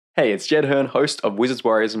Hey, it's Jed Hearn, host of Wizards,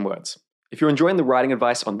 Warriors, and Words. If you're enjoying the writing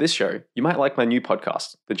advice on this show, you might like my new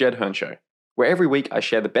podcast, The Jed Hearn Show, where every week I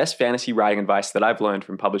share the best fantasy writing advice that I've learned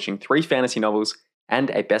from publishing 3 fantasy novels and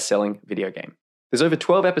a best-selling video game. There's over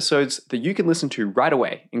 12 episodes that you can listen to right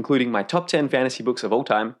away, including my top 10 fantasy books of all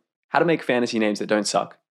time, how to make fantasy names that don't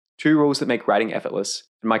suck, 2 rules that make writing effortless,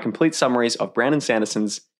 and my complete summaries of Brandon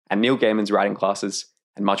Sanderson's and Neil Gaiman's writing classes,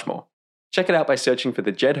 and much more. Check it out by searching for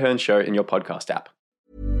The Jed Hearn Show in your podcast app.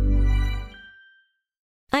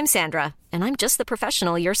 I'm Sandra, and I'm just the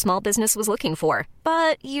professional your small business was looking for.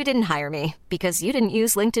 But you didn't hire me because you didn't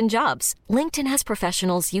use LinkedIn Jobs. LinkedIn has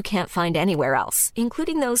professionals you can't find anywhere else,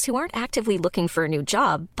 including those who aren't actively looking for a new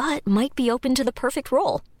job, but might be open to the perfect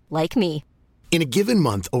role, like me. In a given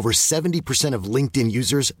month, over 70% of LinkedIn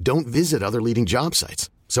users don't visit other leading job sites.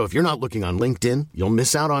 So if you're not looking on LinkedIn, you'll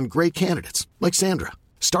miss out on great candidates like Sandra.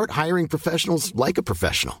 Start hiring professionals like a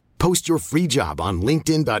professional. Post your free job on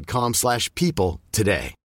linkedin.com/people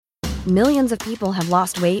today. Millions of people have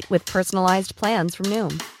lost weight with personalized plans from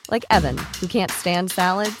Noom. Like Evan, who can't stand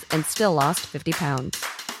salads and still lost 50 pounds.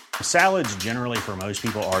 Salads generally for most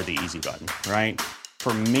people are the easy button, right?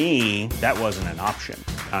 For me, that wasn't an option.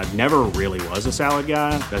 I never really was a salad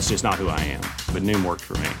guy. That's just not who I am. But Noom worked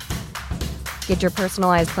for me. Get your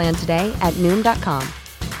personalized plan today at Noom.com.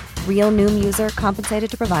 Real Noom user compensated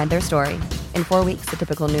to provide their story. In 4 weeks, the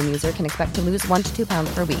typical Noom user can expect to lose 1 to 2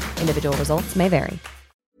 pounds per week. Individual results may vary.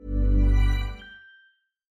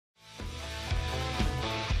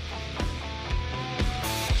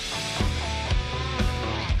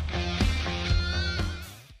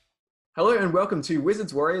 Hello and welcome to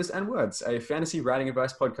Wizards, Warriors, and Words, a fantasy writing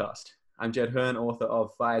advice podcast. I'm Jed Hearn, author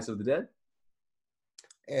of Fires of the Dead.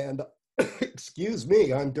 And, excuse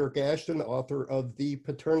me, I'm Dirk Ashton, author of the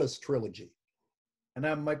Paternus Trilogy. And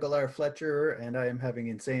I'm Michael R. Fletcher, and I am having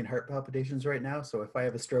insane heart palpitations right now, so if I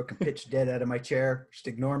have a stroke and pitch dead out of my chair, just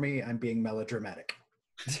ignore me. I'm being melodramatic.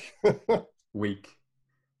 Weak.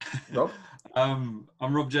 Rob? I'm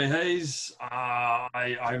Rob J. Hayes.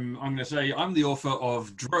 I'm going to say I'm the author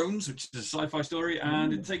of Drones, which is a sci-fi story,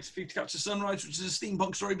 and It Takes a Few to Catch the Sunrise, which is a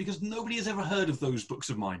steampunk story because nobody has ever heard of those books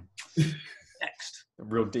of mine. Next. A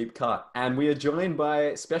real deep cut. And we are joined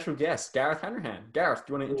by special guest, Gareth Hanrahan. Gareth,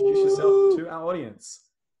 do you want to introduce yourself to our audience?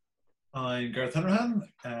 I'm Gareth Hanrahan.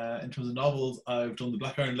 In terms of novels, I've done The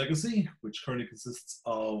Black Iron Legacy, which currently consists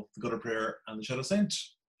of The Gutter Prayer and The Shadow Saint,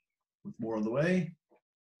 with more on the way.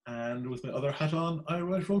 And with my other hat on, I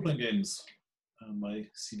write role-playing games. My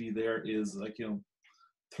CD there is 30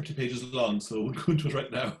 pages long, so we'll go into it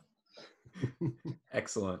right now.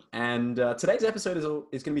 Excellent. And today's episode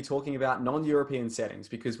is going to be talking about non-European settings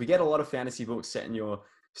because we get a lot of fantasy books set in your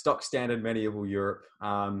stock standard medieval Europe.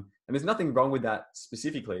 And there's nothing wrong with that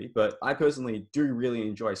specifically, but I personally do really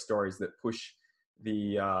enjoy stories that push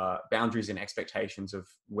the boundaries and expectations of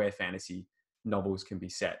where fantasy novels can be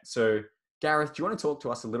set. So Gareth, do you want to talk to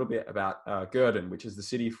us a little bit about Gurden, which is the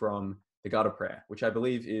city from The Gutter Prayer, which I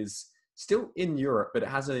believe is still in Europe, but it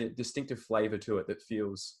has a distinctive flavor to it that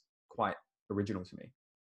feels quite original to me.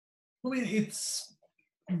 I mean, it's,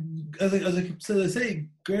 as I say,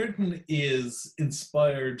 Gurden is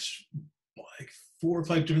inspired by 4 or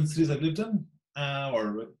 5 different cities I've lived in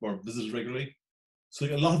or visited regularly. So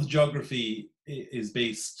a lot of the geography is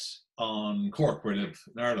based on Cork, where I live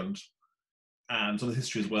in Ireland. And some of the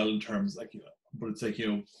history as well in terms but it's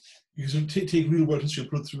you can take real world history and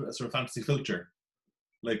put it through a sort of fantasy filter.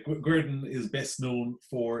 Like Gurden is best known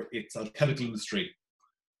for its alchemical industry.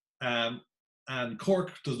 And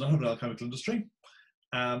Cork does not have an alchemical industry,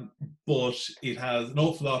 but it has an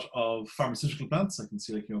awful lot of pharmaceutical plants. I can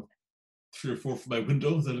see 3 or 4 from my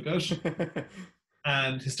window as I look out.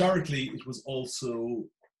 And historically, it was also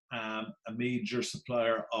a major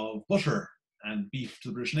supplier of butter and beef to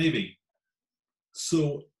the British Navy.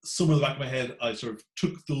 So somewhere in the back of my head, I sort of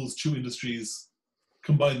took those 2 industries,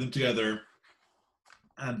 combined them together,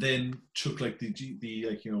 and then took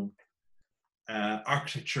the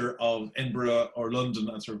architecture of Edinburgh or London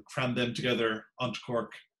and sort of crammed them together onto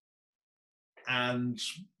Cork, and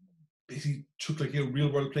basically took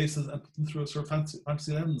real world places and put them through a sort of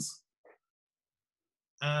fantasy lens.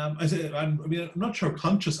 I'm not sure how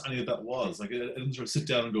conscious any of that was. I didn't sort of sit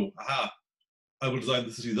down and go, "Aha, I will design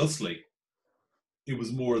the city thusly." It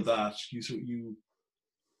was more that if you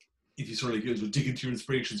dig into your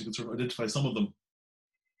inspirations, you can sort of identify some of them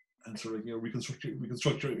and sort of reconstruct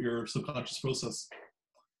your subconscious process.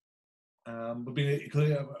 But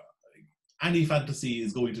any fantasy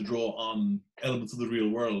is going to draw on elements of the real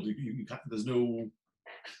world. You can't, there's nothing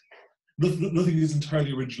is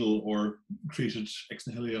entirely original or created ex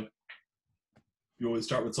nihilo. you always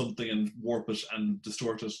start with something and warp it and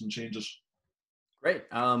distort it and change it. Great.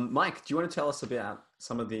 Mike, do you want to tell us about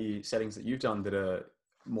some of the settings that you've done that are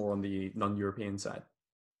more on the non-European side?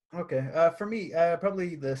 Okay. For me,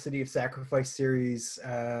 probably the City of Sacrifice series.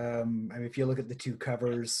 I mean, if you look at the two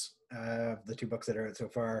covers, the two books that are out so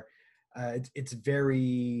far, it's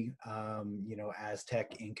very,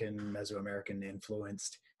 Aztec, Incan, Mesoamerican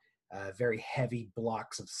influenced, very heavy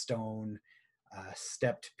blocks of stone,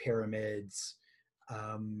 stepped pyramids.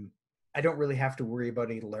 I don't really have to worry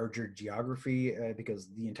about a larger geography because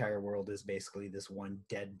the entire world is basically this one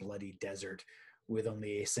dead, bloody desert with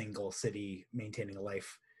only a single city maintaining a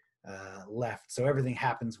life left. So everything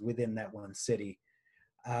happens within that one city.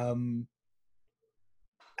 A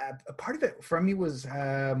part of it from me was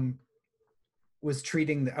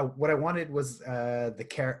treating what I wanted was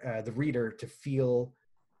the reader to feel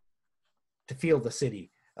the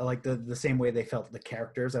city. Like the same way they felt the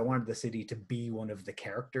characters. I wanted the city to be one of the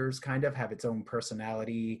characters, kind of have its own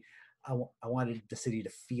personality. I wanted the city to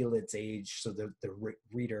feel its age, so the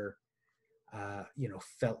reader,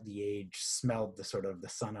 felt the age, smelled the sort of the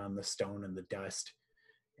sun on the stone and the dust,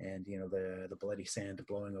 and the bloody sand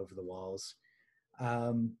blowing over the walls.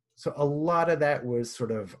 So a lot of that was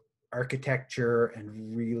sort of architecture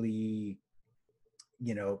and really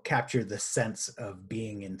capture the sense of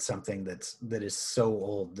being in something that is so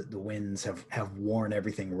old that the winds have worn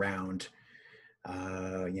everything round,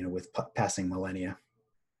 with passing millennia.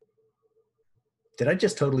 Did I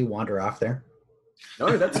just totally wander off there?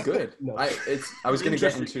 No, that's good. No. I was going to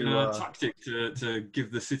get into tactic to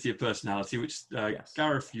give the city a personality, which Yes.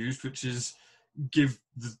 Gareth used, which is give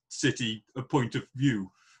the city a point of view.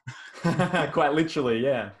 quite literally,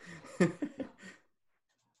 yeah.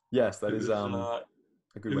 Yes, that is a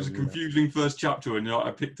good It was way a to do that. confusing first chapter, and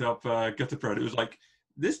I picked up Gutterpred. It was like,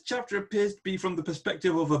 this chapter appears to be from the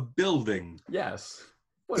perspective of a building. Yes.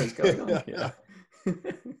 What is going on here?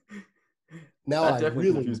 Now That I definitely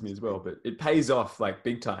really confused me as well, but it pays off like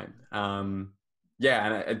big time. And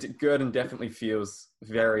Gurdon definitely feels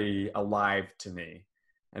very alive to me.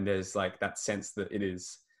 And there's like that sense that it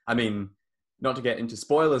is, I mean, not to get into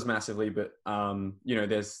spoilers massively, but,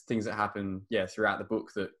 there's things that happen, throughout the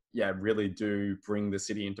book that, really do bring the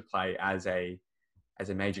city into play as a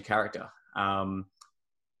major character.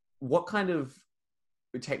 What kind of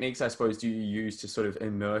techniques, I suppose, do you use to sort of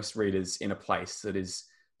immerse readers in a place that is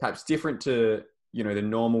perhaps different to, the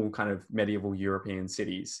normal kind of medieval European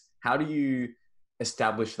cities? How do you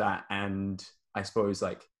establish that and, I suppose,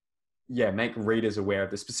 make readers aware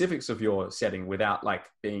of the specifics of your setting without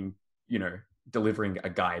being, delivering a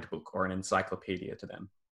guidebook or an encyclopedia to them?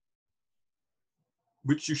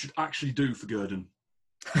 Which you should actually do for Gurdon.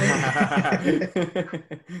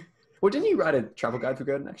 Well, didn't you write a travel guide for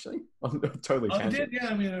Gurdon, actually? Totally I tangent. did, yeah.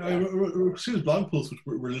 I mean, I wrote series blog posts which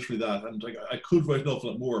were literally that, and I could write an awful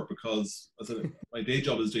lot more because, as I said, my day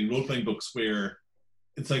job is doing role-playing books where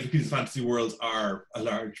encyclopedias of fantasy worlds are a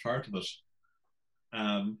large part of it.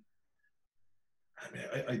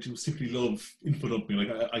 I do simply love input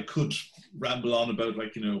dumping. I could ramble on about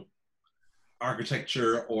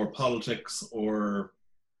architecture or politics or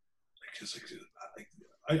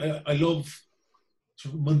I love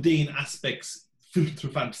sort of mundane aspects filtered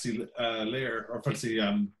through fantasy layer or fantasy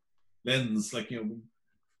lens.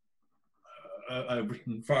 I've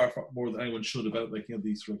written far more than anyone should about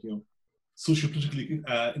these sort of socio-political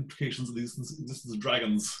implications of the existence of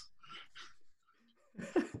dragons.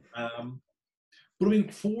 But I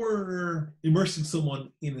mean, for immersing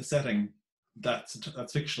someone in a setting that's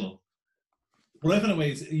fictional, what I found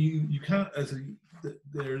ways you can't.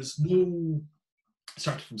 There's no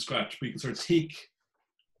starting from scratch, but you can sort of take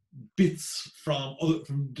bits from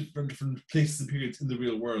different places and periods in the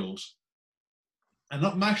real world, and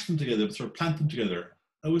not mash them together, but sort of plant them together.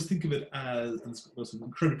 I always think of it as, and there's some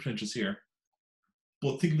incredible pretentious here,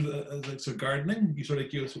 but think of it as like sort of gardening. You sort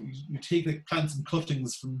of you take plants and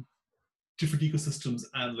cuttings from different ecosystems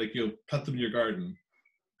and plant them in your garden.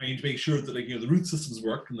 And you need to make sure that the root systems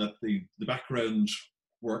work and that the background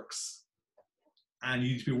works. And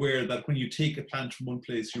you need to be aware that when you take a plant from one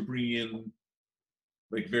place, you're bringing in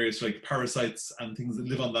various parasites and things that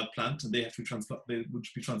live on that plant, and they have to they would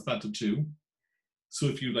be transplanted too. So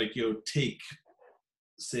if you take,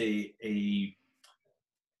 say, a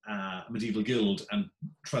medieval guild and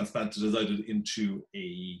transplant it as I did into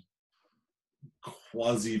a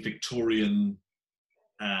quasi-Victorian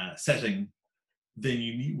setting, then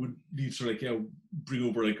you would need to bring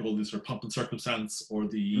over all this sort of pomp and circumstance or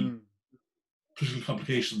the political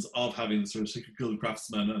complications of having the sort of secret guild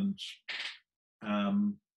craftsmen,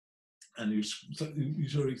 and you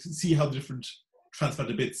sort of see how the different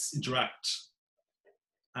transplanted bits interact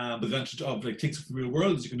The advantage of like takes it from the real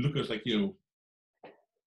world is you can look at like, you know,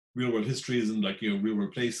 real world histories and like, you know, real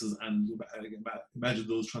world places and imagine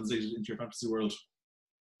those translated into your fantasy world.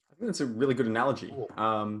 I think that's a really good analogy.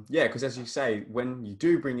 Yeah, because as you say, when you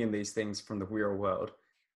do bring in these things from the real world,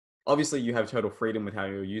 obviously you have total freedom with how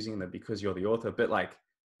you're using them because you're the author, but like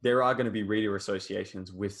there are going to be reader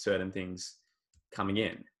associations with certain things coming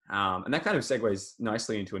in. And that kind of segues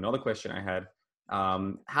nicely into another question I had.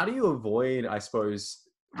 How do you avoid, I suppose,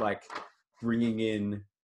 like bringing in,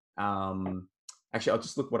 actually, I'll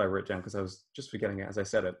just look what I wrote down because I was just forgetting it as I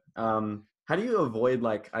said it. How do you avoid,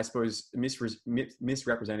 like, I suppose,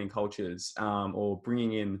 misrepresenting cultures or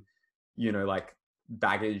bringing in, you know, like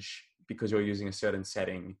baggage because you're using a certain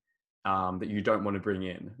setting that you don't want to bring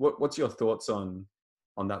in? What's your thoughts on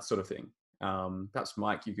that sort of thing? Perhaps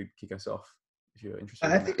Mike, you could kick us off if you're interested.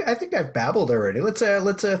 I think I've babbled already. Let's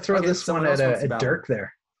throw this one at Dirk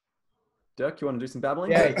there. Dirk, you want to do some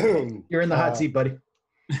babbling? Yeah, you're in the hot seat, buddy.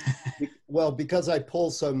 Well, because I pull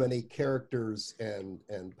so many characters and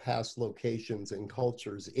past locations and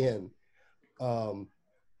cultures in,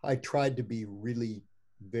 I tried to be really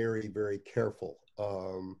very, very careful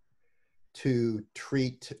to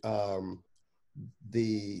treat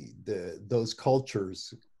those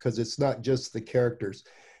cultures, because it's not just the characters.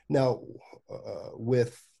 Now,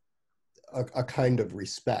 with a kind of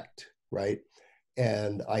respect, right?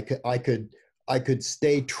 And I could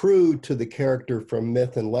stay true to the character from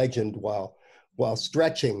myth and legend while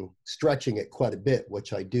stretching it quite a bit,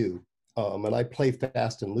 which I do. And I play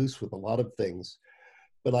fast and loose with a lot of things,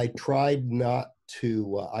 but I tried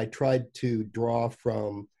to draw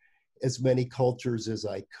from as many cultures as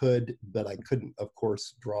I could, but I couldn't, of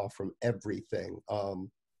course, draw from everything.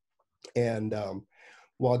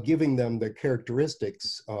 While giving them their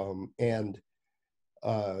characteristics,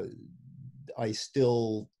 I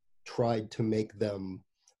still tried to make them,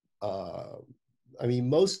 I mean,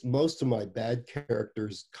 most of my bad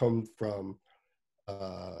characters come from,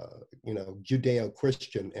 you know,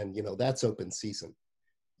 Judeo-Christian, and, you know, that's open season.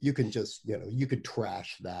 You can just, you know, you could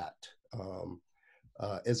trash that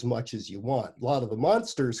as much as you want. A lot of the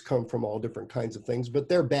monsters come from all different kinds of things, but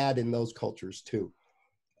they're bad in those cultures too.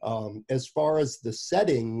 As far as the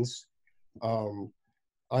settings,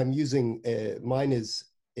 I'm using, mine is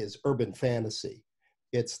urban fantasy.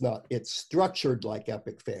 It's structured like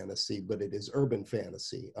epic fantasy, but it is urban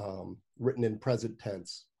fantasy, written in present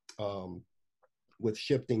tense, with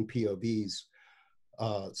shifting POVs.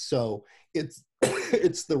 So it's,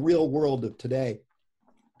 it's the real world of today.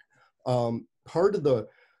 Part of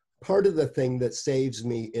the thing that saves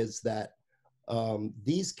me is that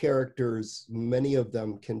these characters, many of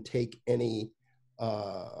them can take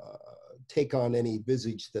on any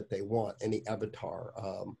visage that they want, any avatar.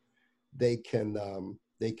 They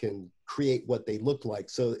can create what they look like.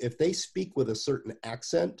 So if they speak with a certain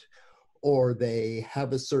accent, or they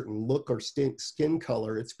have a certain look or skin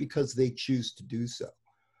color, it's because they choose to do so.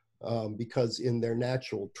 Because in their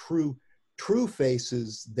natural, true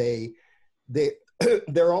faces,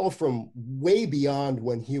 they're all from way beyond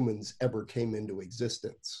when humans ever came into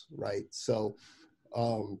existence, right? So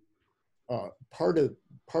part of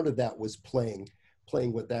that was playing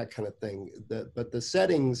with that kind of thing. But the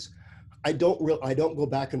settings, I don't go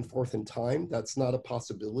back and forth in time. That's not a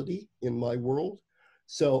possibility in my world.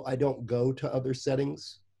 So I don't go to other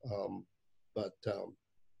settings, but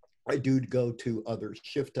I do go to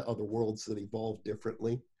shift to other worlds that evolve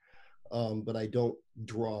differently. But I don't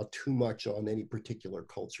draw too much on any particular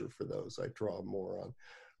culture for those. I draw more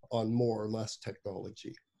on more or less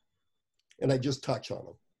technology, and I just touch on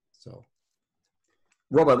them. So,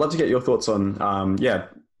 Rob, I'd love to get your thoughts on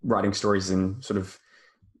writing stories in sort of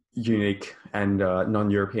unique and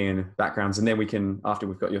non-European backgrounds, and then we can, after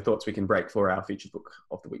we've got your thoughts, we can break for our featured book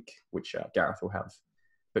of the week, which Gareth will have.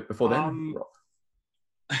 But before then, Rob.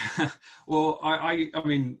 Well, I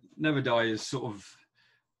mean, Never Die is sort of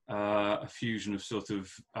a fusion of sort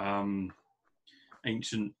of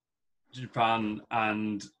ancient Japan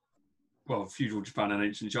and, well, feudal Japan and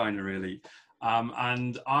ancient China, really.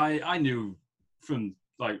 And I knew from,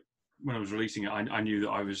 like, when I was releasing it, I knew that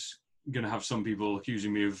I was going to have some people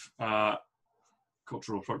accusing me of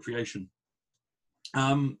cultural appropriation.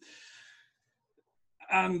 And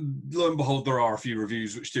lo and behold, there are a few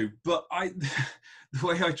reviews which do. But the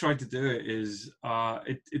way I tried to do it is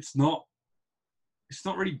it's not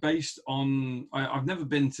really based on. I've never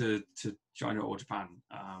been to China or Japan,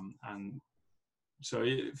 and so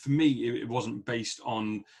for me, it wasn't based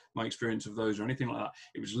on my experience of those or anything like that.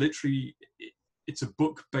 It was literally, it's a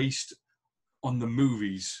book based on the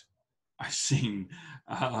movies I've seen,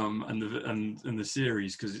 and the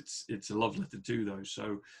series, because it's a love letter to those.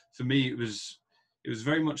 So for me, it was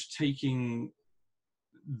very much taking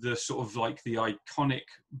the sort of like the iconic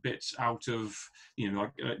bits out of, you know,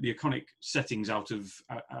 like the iconic settings out of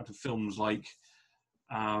films like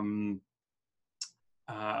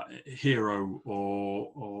Hero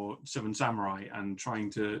or Seven Samurai, and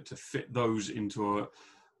trying to fit those into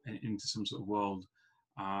some sort of world.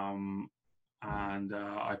 And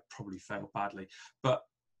I probably failed badly, but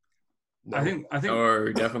No. I think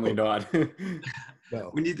No, definitely not. No.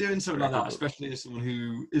 when you're doing something like that, especially as someone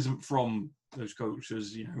who isn't from those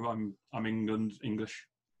cultures, you know, I'm English,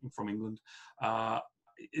 I'm from England.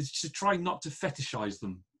 It's to try not to fetishize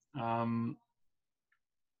them,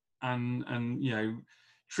 and you know,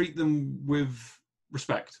 treat them with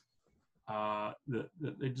respect that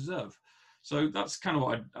they deserve. So that's kind of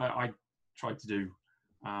what I tried to do.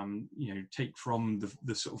 You know, take from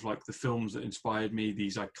the sort of like the films that inspired me,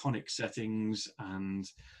 these iconic settings and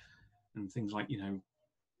things like, you know,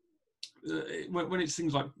 when it's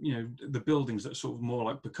things like, you know, the buildings that are sort of more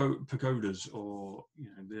like pagodas, or, you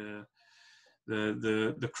know,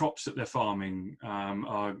 the crops that they're farming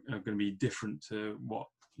are going to be different to what,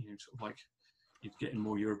 you know, sort of like you'd get in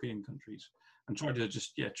more European countries, and try to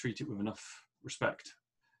just treat it with enough respect.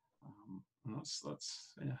 And that's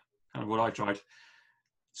kind of what I tried.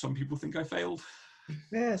 Some people think I failed.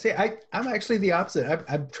 Yeah, see, I'm actually the opposite.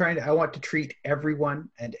 I want to treat everyone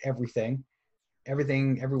and everything,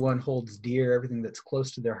 everyone holds dear, everything that's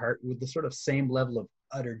close to their heart, with the sort of same level of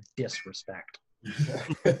utter disrespect.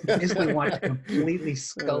 Basically want to completely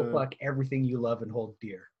skullfuck everything you love and hold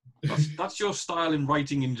dear. That's your style in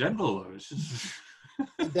writing in general, though. It's just...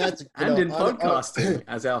 That's and in podcasting,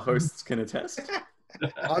 as our hosts can attest.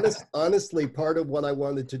 Honestly, part of what I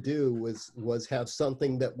wanted to do was have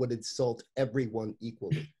something that would insult everyone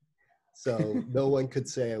equally, so no one could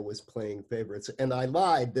say I was playing favorites. And I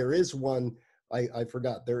lied. There is one. I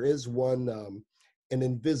forgot. There is one, an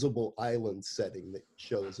invisible island setting that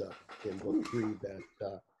shows up in book 3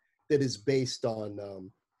 that is based on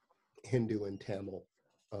Hindu and Tamil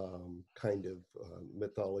kind of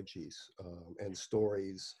mythologies and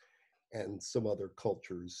stories, and some other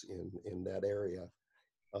cultures in that area.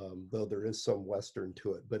 Though there is some Western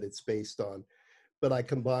to it, but it's based on, but I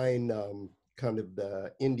combine kind of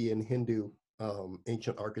the Indian Hindu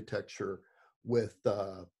ancient architecture with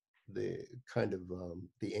the kind of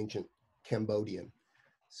the ancient Cambodian.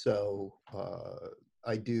 So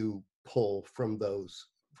I do pull from those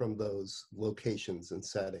locations and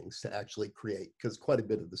settings to actually create, because quite a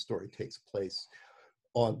bit of the story takes place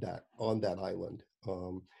on that island.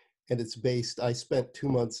 And it's based, I spent 2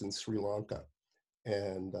 months in Sri Lanka,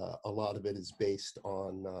 and a lot of it is based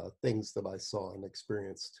on things that I saw and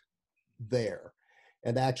experienced there.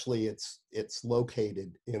 And actually it's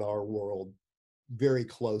located in our world very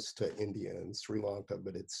close to India and Sri Lanka,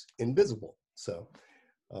 but it's invisible. So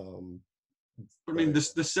I mean,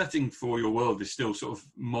 the setting for your world is still sort of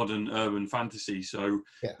modern urban fantasy. So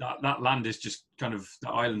yeah. that land is just kind of,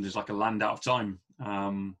 the island is like a land out of time.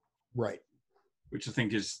 Right. Which I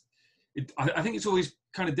think is, I think it's always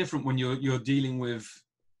kind of different when you're dealing with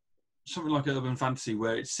something like urban fantasy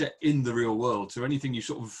where it's set in the real world. So anything you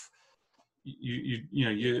sort of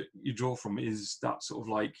you draw from is that sort of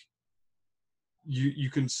like you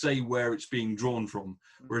can say where it's being drawn from.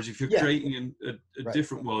 Whereas if you're creating a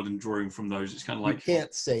different world and drawing from those, it's kind of like you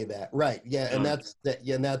can't say that, right? Yeah, and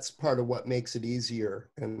that's part of what makes it easier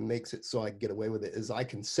and makes it so I can get away with it, is I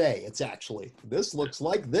can say it's actually, this looks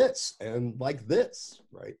like this and like this,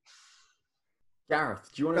 right? Gareth,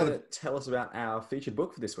 do you want to tell us about our featured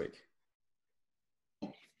book for this week?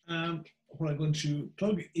 What I'm going to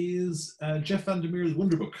plug is Jeff Vandermeer's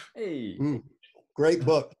Wonder Book. Hey, great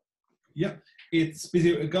book. Yeah, it's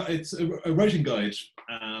basically it's a writing guide.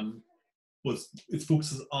 But it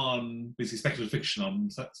focuses on basically speculative fiction, on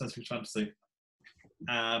science fiction fantasy.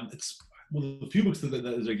 It's one of the few books that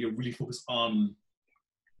like, you really focus on a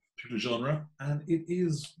particular genre, and it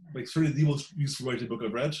is like certainly the most useful writing book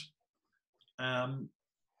I've read.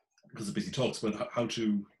 Because it basically talks about how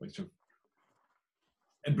to like to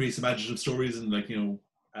embrace imaginative stories and like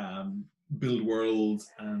build worlds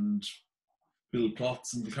and build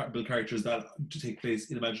plots and build characters that to take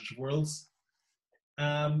place in imaginative worlds.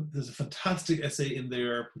 There's a fantastic essay in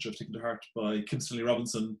there which I've taken to heart by Kim Stanley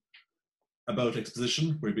Robinson about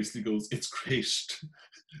exposition, where he basically goes, "It's great,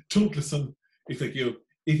 don't listen. If like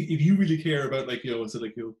if you really care about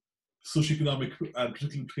socioeconomic and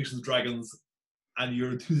political implications of dragons, and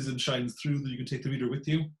your enthusiasm shines through, that you can take the reader with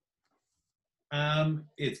you."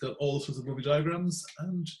 It's got all sorts of lovely diagrams,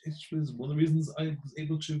 and it was one of the reasons I was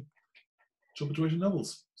able to jump into writing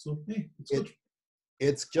novels. So hey, it's good.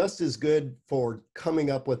 It's just as good for coming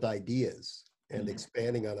up with ideas and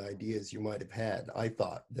expanding on ideas you might have had, I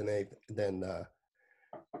thought, than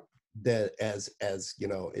as you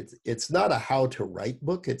know, it's not a how to write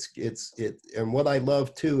book. And what I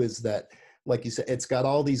love too is that, like you said, it's got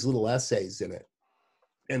all these little essays in it.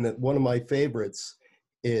 And that one of my favorites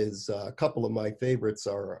is a couple of my favorites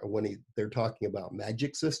are when they're talking about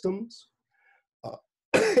magic systems,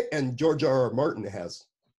 and George R.R. Martin has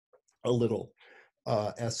a little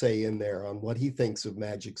essay in there on what he thinks of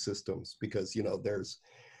magic systems, because you know there's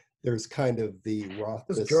kind of the Rothbard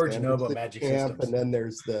Does George know about magic camp, systems? and then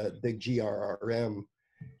there's the GRRM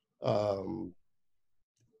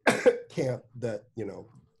camp that you know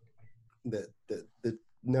that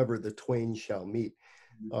never the twain shall meet.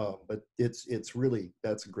 But it's really,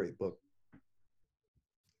 that's a great book.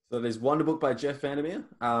 So there's Wonder Book by Jeff Vandermeer.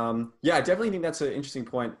 Yeah, I definitely think that's an interesting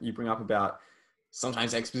point you bring up about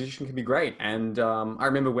sometimes exposition can be great. And I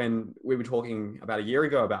remember when we were talking about a year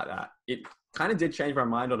ago about that, it kind of did change my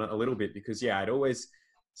mind on it a little bit, because yeah, I'd always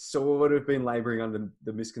sort of been laboring under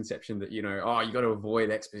the misconception that, you know, oh, you got to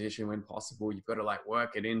avoid exposition when possible. You've got to like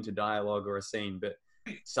work it into dialogue or a scene. But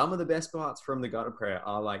some of the best parts from the God of Prayer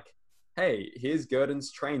are like, hey, here's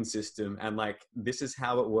Gurdon's train system, and like this is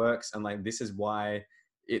how it works, and like this is why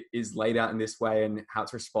it is laid out in this way, and how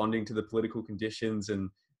it's responding to the political conditions, and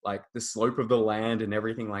like the slope of the land and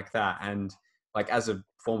everything like that. And like as a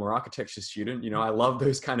former architecture student, you know, I love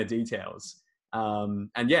those kind of details. And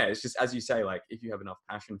yeah, it's just, as you say, like if you have enough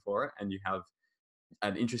passion for it and you have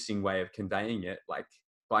an interesting way of conveying it, like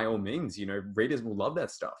by all means, you know, readers will love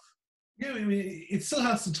that stuff. Yeah, I mean, it still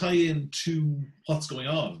has to tie into what's going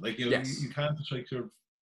on. Like, you know, Yes. you can't just like sort of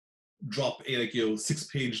drop a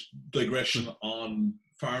 6-page digression on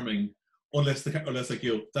farming unless like,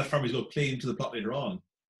 you know, that farming is going to play into the plot later on.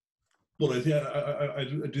 But I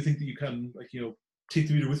do think that you can, like, you know, take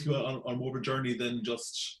the reader with you on more of a journey than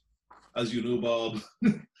just, as you know, Bob,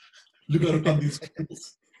 look out upon these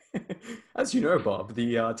criminals. As you know, Bob,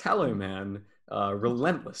 the Tallow Man,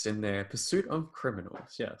 relentless in their pursuit of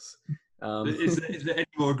criminals. Yes. Is there any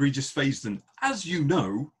more egregious phase than, as you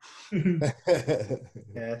know?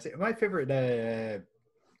 Yeah, my favorite,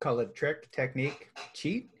 call it trick, technique,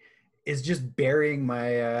 cheat, is just burying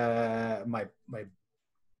my my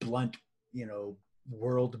blunt, you know,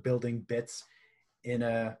 world building bits in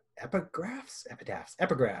epigraphs,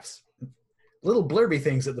 little blurby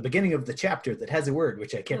things at the beginning of the chapter that has a word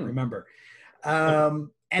which I can't remember,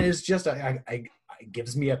 and it's just it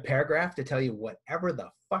gives me a paragraph to tell you whatever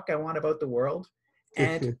the fuck I want about the world,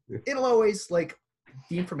 and it'll always, like,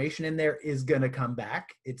 the information in there is going to come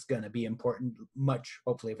back. It's going to be important, much,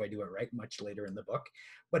 hopefully if I do it right, much later in the book,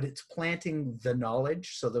 but it's planting the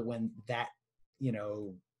knowledge so that when that, you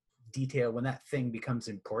know, detail, when that thing becomes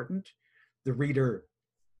important, the reader,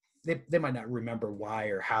 they might not remember why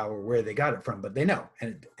or how or where they got it from, but they know,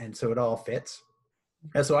 and so it all fits.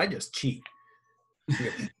 And so I just cheat.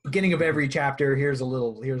 Beginning of every chapter, here's a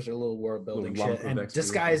little world building shit, and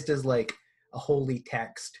disguised as like a holy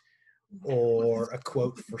text or a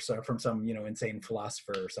quote from some, you know, insane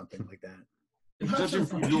philosopher or something like that. Judging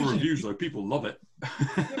from your reviews, though, people love it.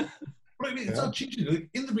 But I mean, it's not cheating. Like,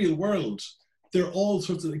 in the real world, there are all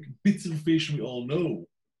sorts of like bits of information we all know,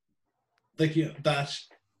 like, you know, that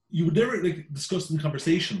you would never like discuss in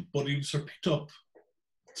conversation, but you sort of picked up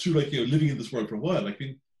through, like, you know, living in this world for a while. Like, I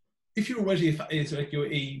mean, if you were writing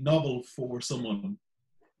a novel for someone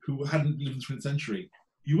who hadn't lived in the 20th century,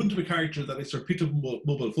 you wouldn't have a character that sort of picked up a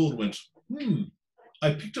mobile phone and went,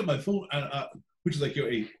 I picked up my phone, and which is like, you know,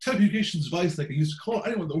 a telecommunications device that I can use to call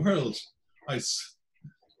anyone in the world.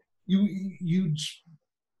 You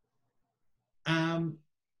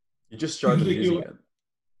just started using it.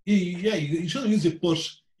 Yeah, you should use it, but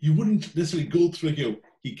you wouldn't necessarily go through, like, you know,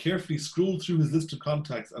 he carefully scrolled through his list of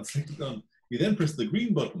contacts and selected done. You then press the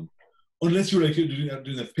green button, unless you're like doing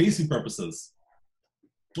that for pacing purposes.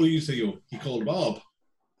 But you say, you know, he called Bob.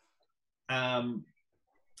 And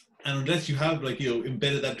unless you have, like, you know,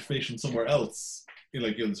 embedded that information somewhere else, you know,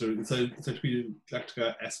 like, you know, sort of inside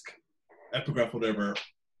Galactica-esque epigraph, whatever,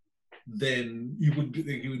 then you would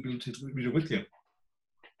be able to read it with you.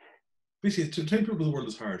 Basically, to tell people the world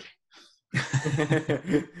is hard.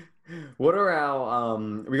 What are our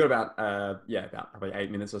we got about probably 8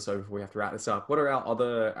 minutes or so before we have to wrap this up. What are our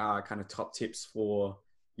other kind of top tips for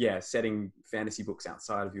setting fantasy books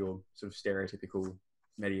outside of your sort of stereotypical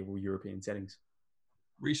medieval European settings?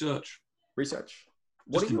 Research.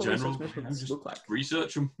 What Just do in your general, research methods look like?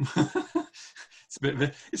 Research them. It's a bit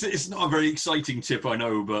of it's not a very exciting tip, I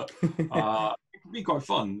know, but be quite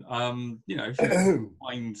fun. You know, if you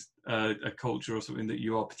find a culture or something that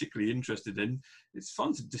you are particularly interested in, it's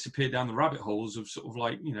fun to disappear down the rabbit holes of sort of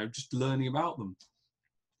like, you know, just learning about them.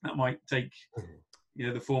 That might take, you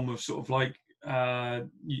know, the form of sort of like,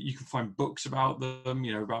 you can find books about them,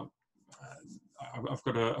 you know, about, I've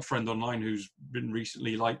got a friend online who's been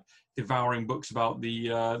recently like devouring books about the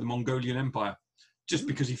Mongolian Empire, just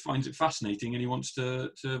because he finds it fascinating and he wants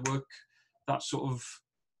to work that sort of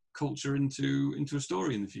culture into a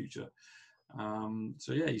story in the future.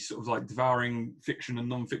 So yeah, he's sort of like devouring fiction and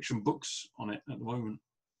non-fiction books on it at the moment.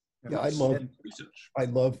 Yeah, I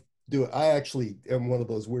love doing. I actually am one of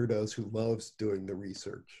those weirdos who loves doing the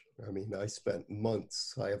research. I mean, I spent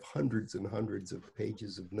months. I have hundreds and hundreds of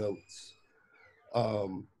pages of notes,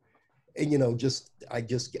 and you know, I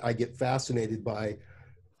get fascinated by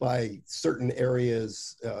certain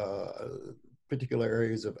areas, particular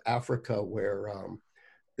areas of Africa where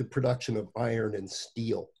the production of iron and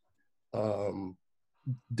steel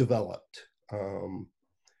developed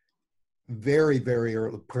very, very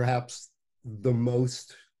early, perhaps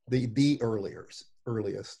the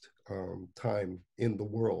earliest time in the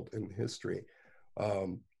world in history,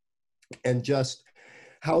 and just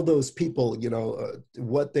how those people, you know,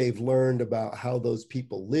 what they've learned about how those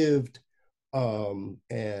people lived,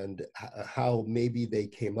 and how maybe they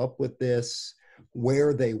came up with this,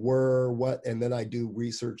 where they were, and then I do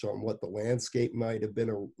research on what the landscape might have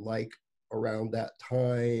been like around that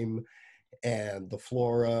time, and the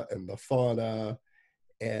flora and the fauna,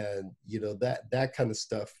 and you know, that kind of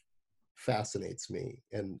stuff fascinates me.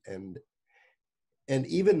 And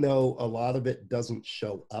even though a lot of it doesn't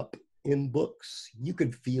show up in books, you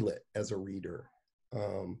could feel it as a reader,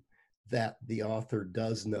 that the author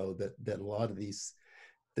does know that a lot of these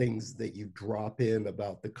things that you drop in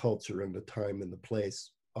about the culture and the time and the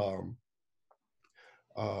place,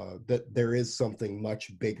 that there is something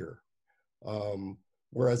much bigger.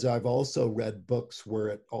 Whereas I've also read books where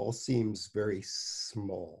it all seems very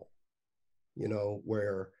small, you know,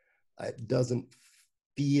 where it doesn't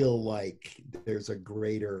feel like there's a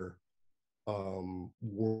greater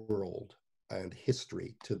world and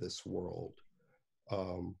history to this world.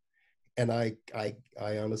 And I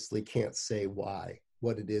honestly can't say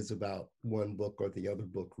what it is about one book or the other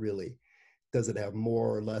book, really. Does it have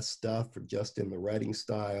more or less stuff, or just in the writing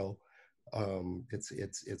style?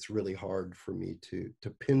 It's really hard for me to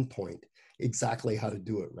pinpoint exactly how to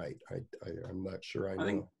do it right. I'm not sure I know. I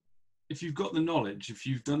think if you've got the knowledge, if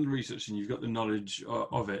you've done the research and you've got the knowledge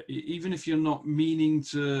of it, even if you're not meaning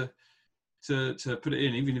to put it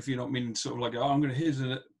in, even if you're not meaning to sort of like, oh, here's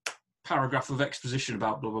a paragraph of exposition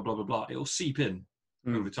about blah blah blah blah blah, it'll seep in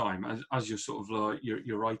over time as you're sort of like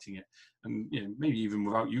you're writing it, and you know, maybe even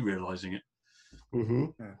without you realizing it.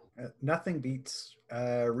 Mm-hmm. Nothing beats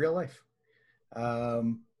real life.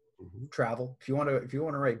 Travel. If you want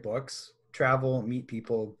to write books, travel, meet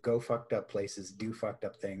people, go fucked up places, do fucked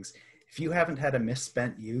up things. If you haven't had a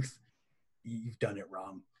misspent youth, you've done it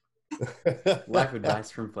wrong. Life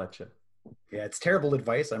advice from Fletcher. Yeah, it's terrible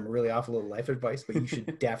advice. I'm really awful at life advice, but you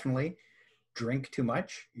should definitely drink too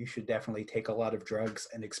much. You should definitely take a lot of drugs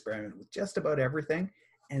and experiment with just about everything,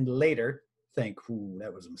 and later think, "Ooh,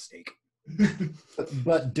 that was a mistake."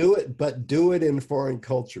 But do it in foreign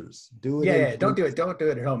cultures. Don't do it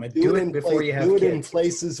at home. And do it before you have kids. Do it in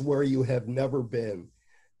places where you have never been.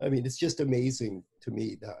 I mean, it's just amazing to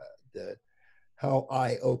me that how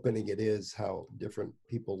eye-opening it is, how different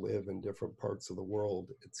people live in different parts of the world.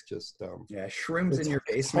 It's just shrooms in your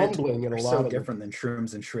basement are so different than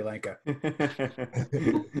shrooms in Sri Lanka.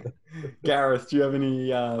 Gareth, do you have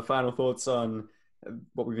any final thoughts on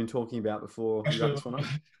what we've been talking about before? Actually, this one up?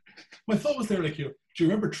 My thought was there, like, do you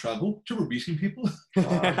remember travel? Do you remember meeting people?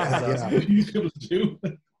 Yeah. What you used to be able to do.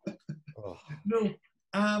 Oh. No,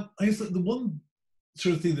 I guess the one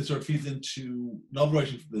sort of thing that sort of feeds into novel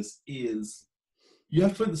writing for this is you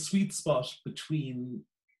have to find the sweet spot between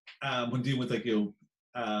when dealing with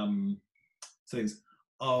things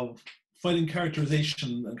of finding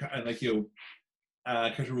characterization and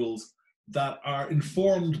character rules that are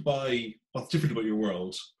informed by what's different about your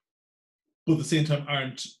world, but at the same time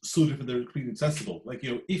aren't so different they're completely accessible. Like,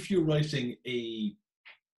 if you're writing a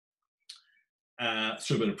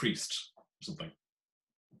story about a priest or something,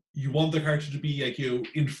 you want the character to be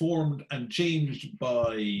informed and changed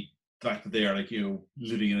by the fact that they are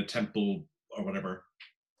living in a temple or whatever.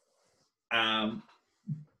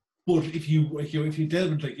 But if you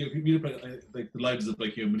delve into if you read about the lives of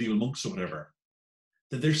medieval monks or whatever,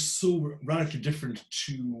 then they're so radically different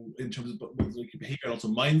in terms of behavior and also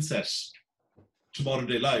mindset to modern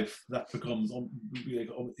day life that becomes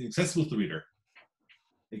inaccessible to the reader.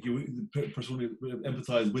 like the person will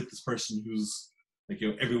empathize with this person who's like, you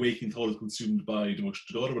know, every waking thought is consumed by devotion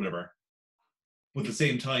to God or whatever. But at the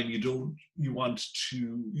same time, you don't want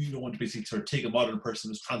to basically sort of take a modern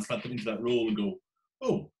person and transplant them into that role and go,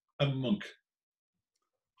 oh, I'm a monk.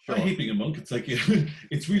 Sure. I hate being a monk. It's like,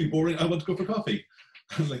 it's really boring. I want to go for coffee.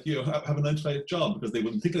 Like, you know, have a 9-to-5 job, because they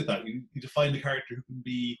wouldn't think like that. You need to find a character who can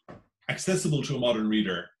be accessible to a modern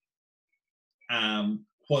reader,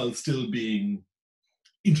 while still being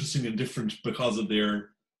interesting and different because of the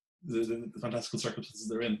fantastical circumstances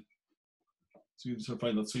they're in. So you sort of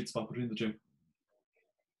find that sweet spot between the two.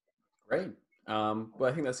 Great. Well,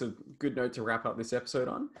 I think that's a good note to wrap up this episode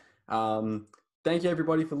on. Thank you,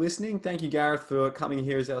 everybody, for listening. Thank you, Gareth, for coming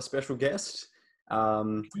here as our special guest.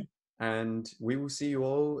 And we will see you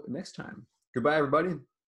all next time. Goodbye, everybody.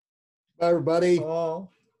 Bye, everybody. All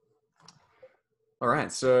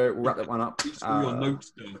right, so we'll wrap that one up. Please do your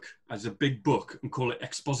notes, Dirk, as a big book and call it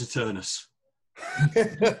Expositurnus.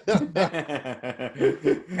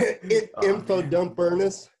 Info dump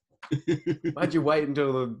Ernest. Why'd you wait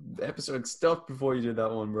until the episode stopped before you did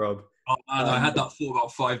that one, Rob? Oh, man, I had that thought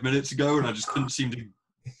about 5 minutes ago, and I just couldn't seem to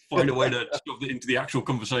find a way to stuff it into the actual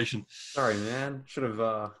conversation. Sorry, man. Should have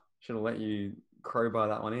let you crowbar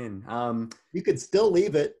that one in. You could still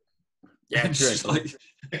leave it. Yeah, just like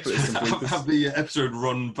have the episode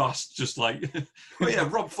run past, just like, oh yeah,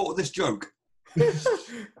 Rob thought of this joke.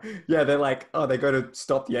 Yeah, they're like, oh, they go to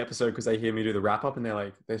stop the episode because they hear me do the wrap up, and they're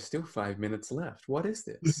like, there's still 5 minutes left. What is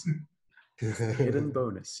this? Hidden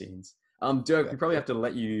bonus scenes. Dirk, we probably have to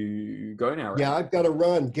let you go now, right? Yeah, I've got to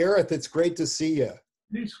run. Gareth, it's great to see you.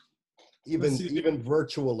 Even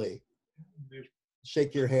virtually.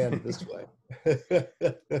 Shake your hand this way.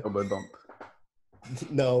 Elbow bump.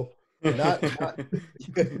 No, not.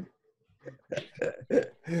 Actually,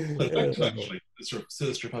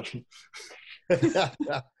 sinister passion.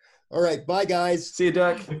 All right, bye, guys. See you,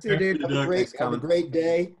 Dirk. See you, dude. Have a great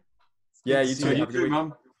day. Yeah, you too. You too,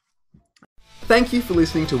 Mum. Thank you for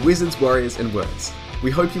listening to Wizards, Warriors, and Words.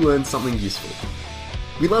 We hope you learned something useful.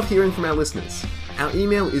 We love hearing from our listeners. Our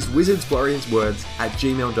email is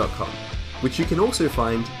wizardswarriorswords@gmail.com, which you can also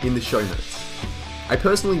find in the show notes. I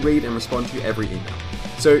personally read and respond to every email,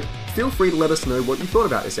 so feel free to let us know what you thought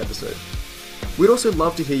about this episode. We'd also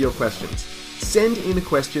love to hear your questions. Send in a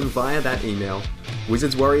question via that email,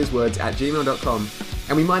 wizardswarriorswords@gmail.com,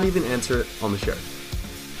 and we might even answer it on the show.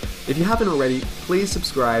 If you haven't already, please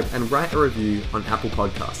subscribe and write a review on Apple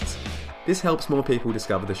Podcasts. This helps more people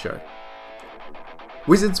discover the show.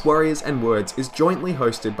 Wizards, Warriors, and Words is jointly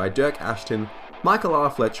hosted by Dirk Ashton, Michael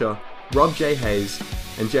R. Fletcher, Rob J. Hayes,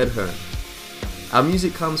 and Jed Hearn. Our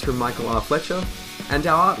music comes from Michael R. Fletcher, and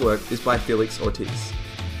our artwork is by Felix Ortiz.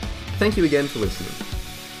 Thank you again for listening.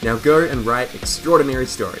 Now go and write extraordinary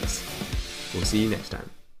stories. We'll see you next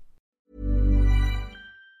time.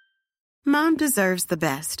 Mom deserves the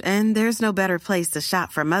best, and there's no better place to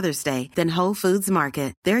shop for Mother's Day than Whole Foods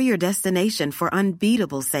Market. They're your destination for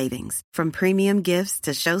unbeatable savings, from premium gifts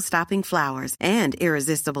to show-stopping flowers and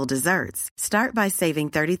irresistible desserts. Start by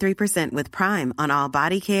saving 33% with Prime on all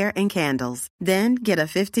body care and candles. Then get a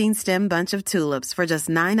 15-stem bunch of tulips for just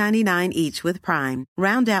 $9.99 each with Prime.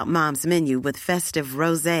 Round out Mom's menu with festive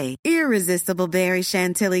rosé, irresistible berry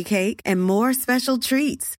chantilly cake, and more special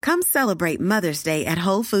treats. Come celebrate Mother's Day at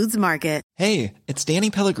Whole Foods Market. Hey, it's Danny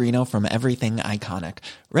Pellegrino from Everything Iconic.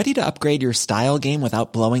 Ready to upgrade your style game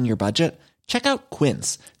without blowing your budget? Check out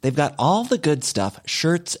Quince. They've got all the good stuff,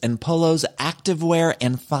 shirts and polos, activewear,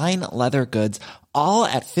 and fine leather goods, all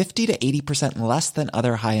at 50 to 80% less than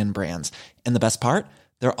other high-end brands. And the best part?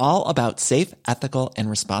 They're all about safe, ethical, and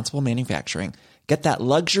responsible manufacturing. Get that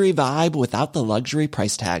luxury vibe without the luxury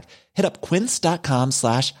price tag. Hit up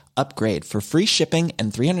quince.com/upgrade for free shipping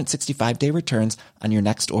and 365-day returns on your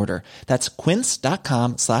next order. That's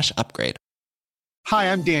quince.com/upgrade.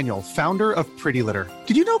 Hi, I'm Daniel, founder of Pretty Litter.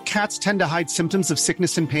 Did you know cats tend to hide symptoms of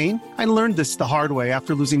sickness and pain? I learned this the hard way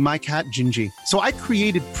after losing my cat, Gingy. So I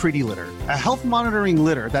created Pretty Litter, a health monitoring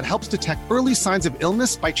litter that helps detect early signs of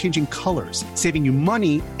illness by changing colors, saving you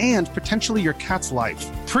money and potentially your cat's life.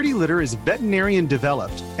 Pretty Litter is veterinarian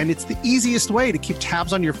developed, and it's the easiest way to keep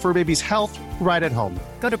tabs on your fur baby's health right at home.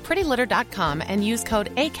 Go to prettylitter.com and use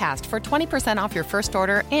code ACAST for 20% off your first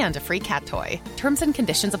order and a free cat toy. Terms and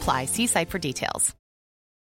conditions apply. See site for details.